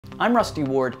I'm Rusty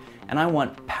Ward, and I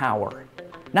want power.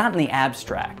 Not in the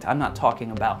abstract. I'm not talking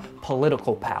about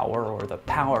political power or the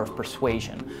power of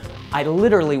persuasion. I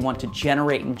literally want to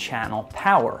generate and channel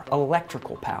power,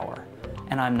 electrical power,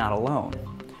 and I'm not alone.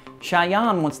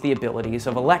 Cheyenne wants the abilities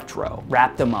of Electro.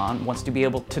 Raptamon wants to be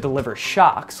able to deliver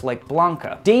shocks like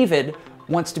Blanca. David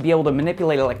wants to be able to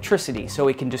manipulate electricity so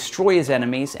he can destroy his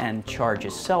enemies and charge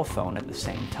his cell phone at the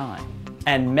same time.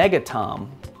 And Megatom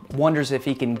wonders if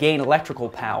he can gain electrical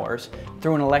powers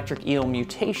through an electric eel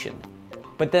mutation,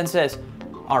 but then says,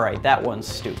 all right, that one's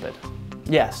stupid.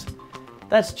 Yes,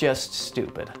 that's just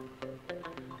stupid.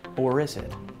 Or is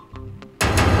it?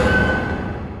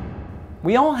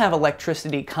 We all have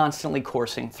electricity constantly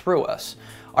coursing through us.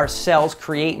 Our cells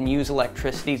create and use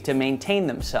electricity to maintain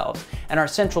themselves, and our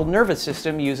central nervous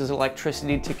system uses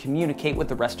electricity to communicate with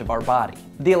the rest of our body.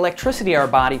 The electricity our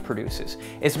body produces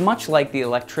is much like the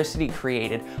electricity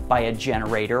created by a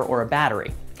generator or a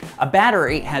battery. A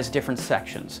battery has different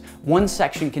sections. One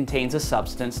section contains a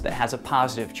substance that has a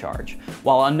positive charge,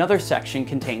 while another section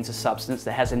contains a substance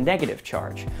that has a negative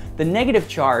charge. The negative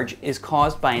charge is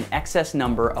caused by an excess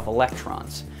number of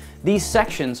electrons. These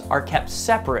sections are kept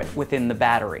separate within the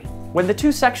battery. When the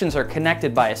two sections are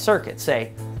connected by a circuit,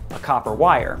 say a copper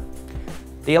wire,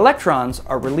 the electrons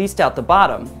are released out the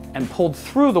bottom and pulled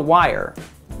through the wire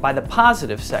by the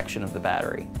positive section of the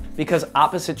battery, because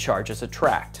opposite charges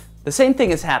attract. The same thing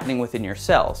is happening within your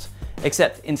cells,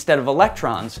 except instead of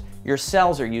electrons, your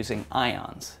cells are using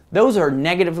ions. Those are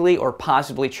negatively or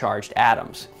positively charged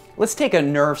atoms. Let's take a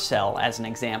nerve cell as an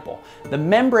example. The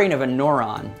membrane of a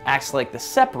neuron acts like the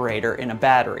separator in a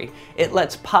battery. It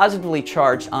lets positively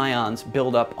charged ions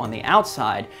build up on the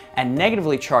outside and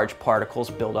negatively charged particles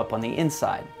build up on the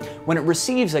inside. When it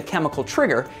receives a chemical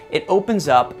trigger, it opens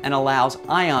up and allows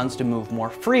ions to move more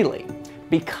freely.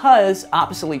 Because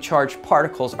oppositely charged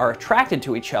particles are attracted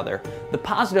to each other, the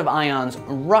positive ions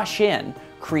rush in,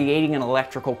 creating an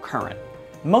electrical current.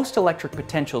 Most electric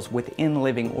potentials within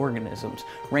living organisms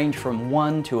range from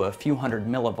 1 to a few hundred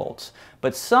millivolts,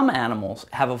 but some animals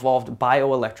have evolved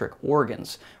bioelectric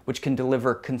organs, which can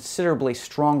deliver considerably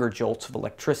stronger jolts of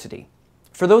electricity.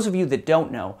 For those of you that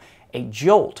don't know, a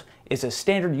jolt is a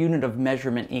standard unit of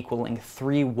measurement equaling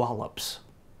 3 wallops.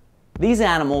 These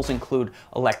animals include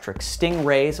electric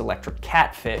stingrays, electric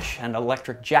catfish, and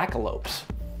electric jackalopes.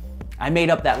 I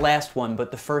made up that last one, but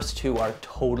the first two are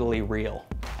totally real.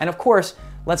 And of course,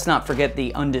 let's not forget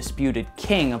the undisputed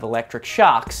king of electric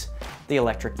shocks, the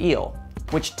electric eel,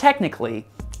 which technically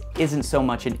isn't so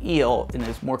much an eel and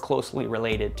is more closely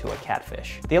related to a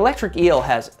catfish. The electric eel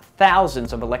has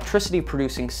thousands of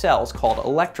electricity-producing cells called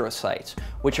electrocytes,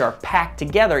 which are packed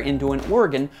together into an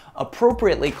organ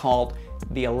appropriately called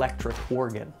the electric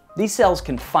organ. These cells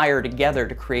can fire together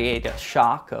to create a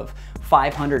shock of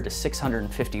 500 to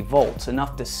 650 volts,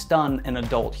 enough to stun an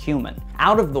adult human.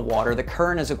 Out of the water, the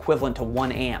current is equivalent to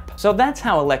 1 amp. So that's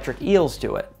how electric eels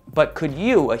do it. But could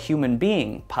you, a human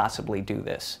being, possibly do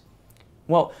this?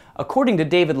 Well, according to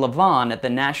David LaVan at the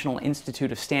National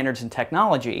Institute of Standards and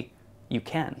Technology, you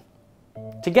can.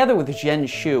 Together with Zhen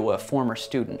Xu, a former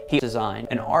student, he designed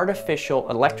an artificial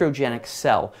electrogenic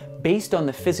cell based on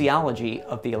the physiology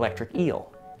of the electric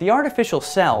eel. The artificial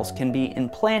cells can be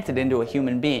implanted into a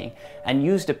human being and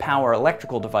used to power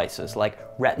electrical devices like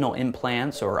retinal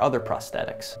implants or other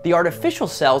prosthetics. The artificial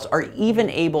cells are even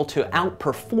able to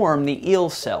outperform the eel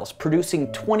cells,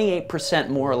 producing 28%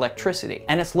 more electricity.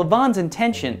 And it's LaVan's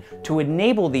intention to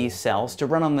enable these cells to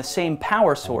run on the same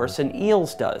power source an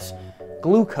eel's does: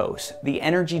 glucose, the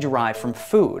energy derived from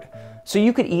food. So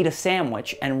you could eat a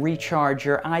sandwich and recharge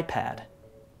your iPad.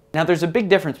 Now there's a big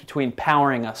difference between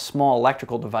powering a small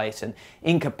electrical device and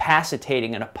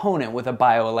incapacitating an opponent with a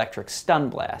bioelectric stun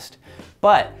blast.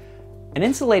 But an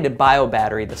insulated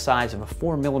biobattery the size of a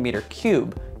 4mm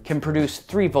cube can produce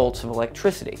 3 volts of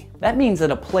electricity. That means that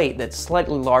a plate that's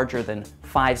slightly larger than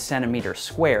 5 centimeters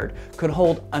squared could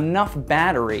hold enough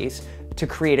batteries to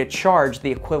create a charge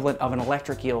the equivalent of an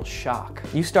electric eel shock.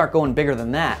 You start going bigger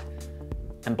than that,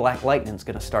 and Black Lightning's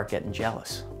gonna start getting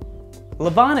jealous.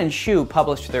 LaVan and Xu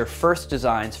published their first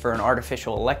designs for an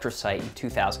artificial electrocyte in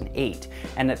 2008,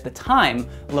 and at the time,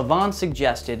 LaVan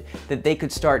suggested that they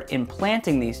could start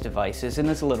implanting these devices in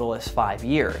as little as 5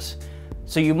 years.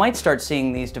 So you might start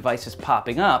seeing these devices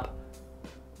popping up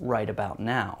right about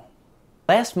now.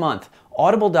 Last month,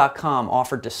 Audible.com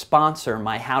offered to sponsor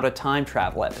my How to Time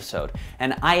Travel episode,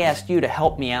 and I asked you to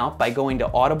help me out by going to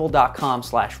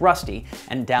audible.com/rusty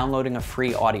and downloading a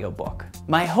free audiobook.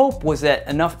 My hope was that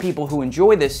enough people who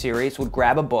enjoy this series would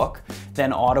grab a book,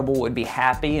 then Audible would be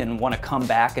happy and want to come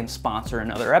back and sponsor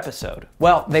another episode.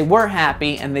 Well, they were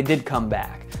happy and they did come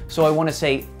back. So I want to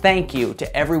say thank you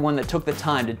to everyone that took the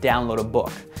time to download a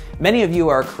book. Many of you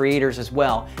are creators as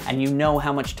well, and you know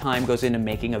how much time goes into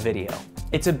making a video.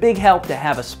 It's a big help to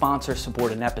have a sponsor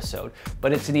support an episode,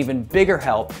 but it's an even bigger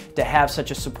help to have such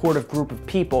a supportive group of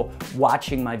people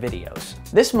watching my videos.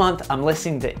 This month, I'm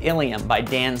listening to Ilium by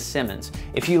Dan Simmons.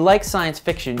 If you like science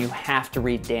fiction, you have to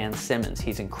read Dan Simmons.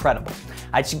 He's incredible.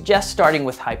 I'd suggest starting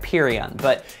with Hyperion,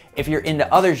 but if you're into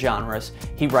other genres,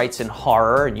 he writes in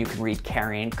horror and you can read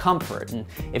Carrying Comfort. And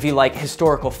if you like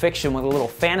historical fiction with a little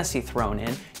fantasy thrown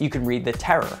in, you can read The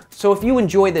Terror. So if you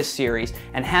enjoy this series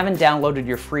and haven't downloaded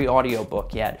your free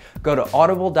audiobook yet, go to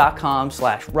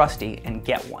audible.com/rusty and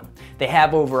get one. They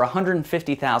have over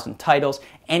 150,000 titles,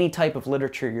 any type of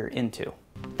literature you're into.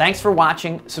 Thanks for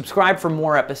watching, subscribe for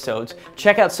more episodes,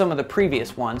 check out some of the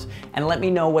previous ones, and let me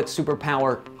know what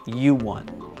superpower you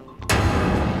want.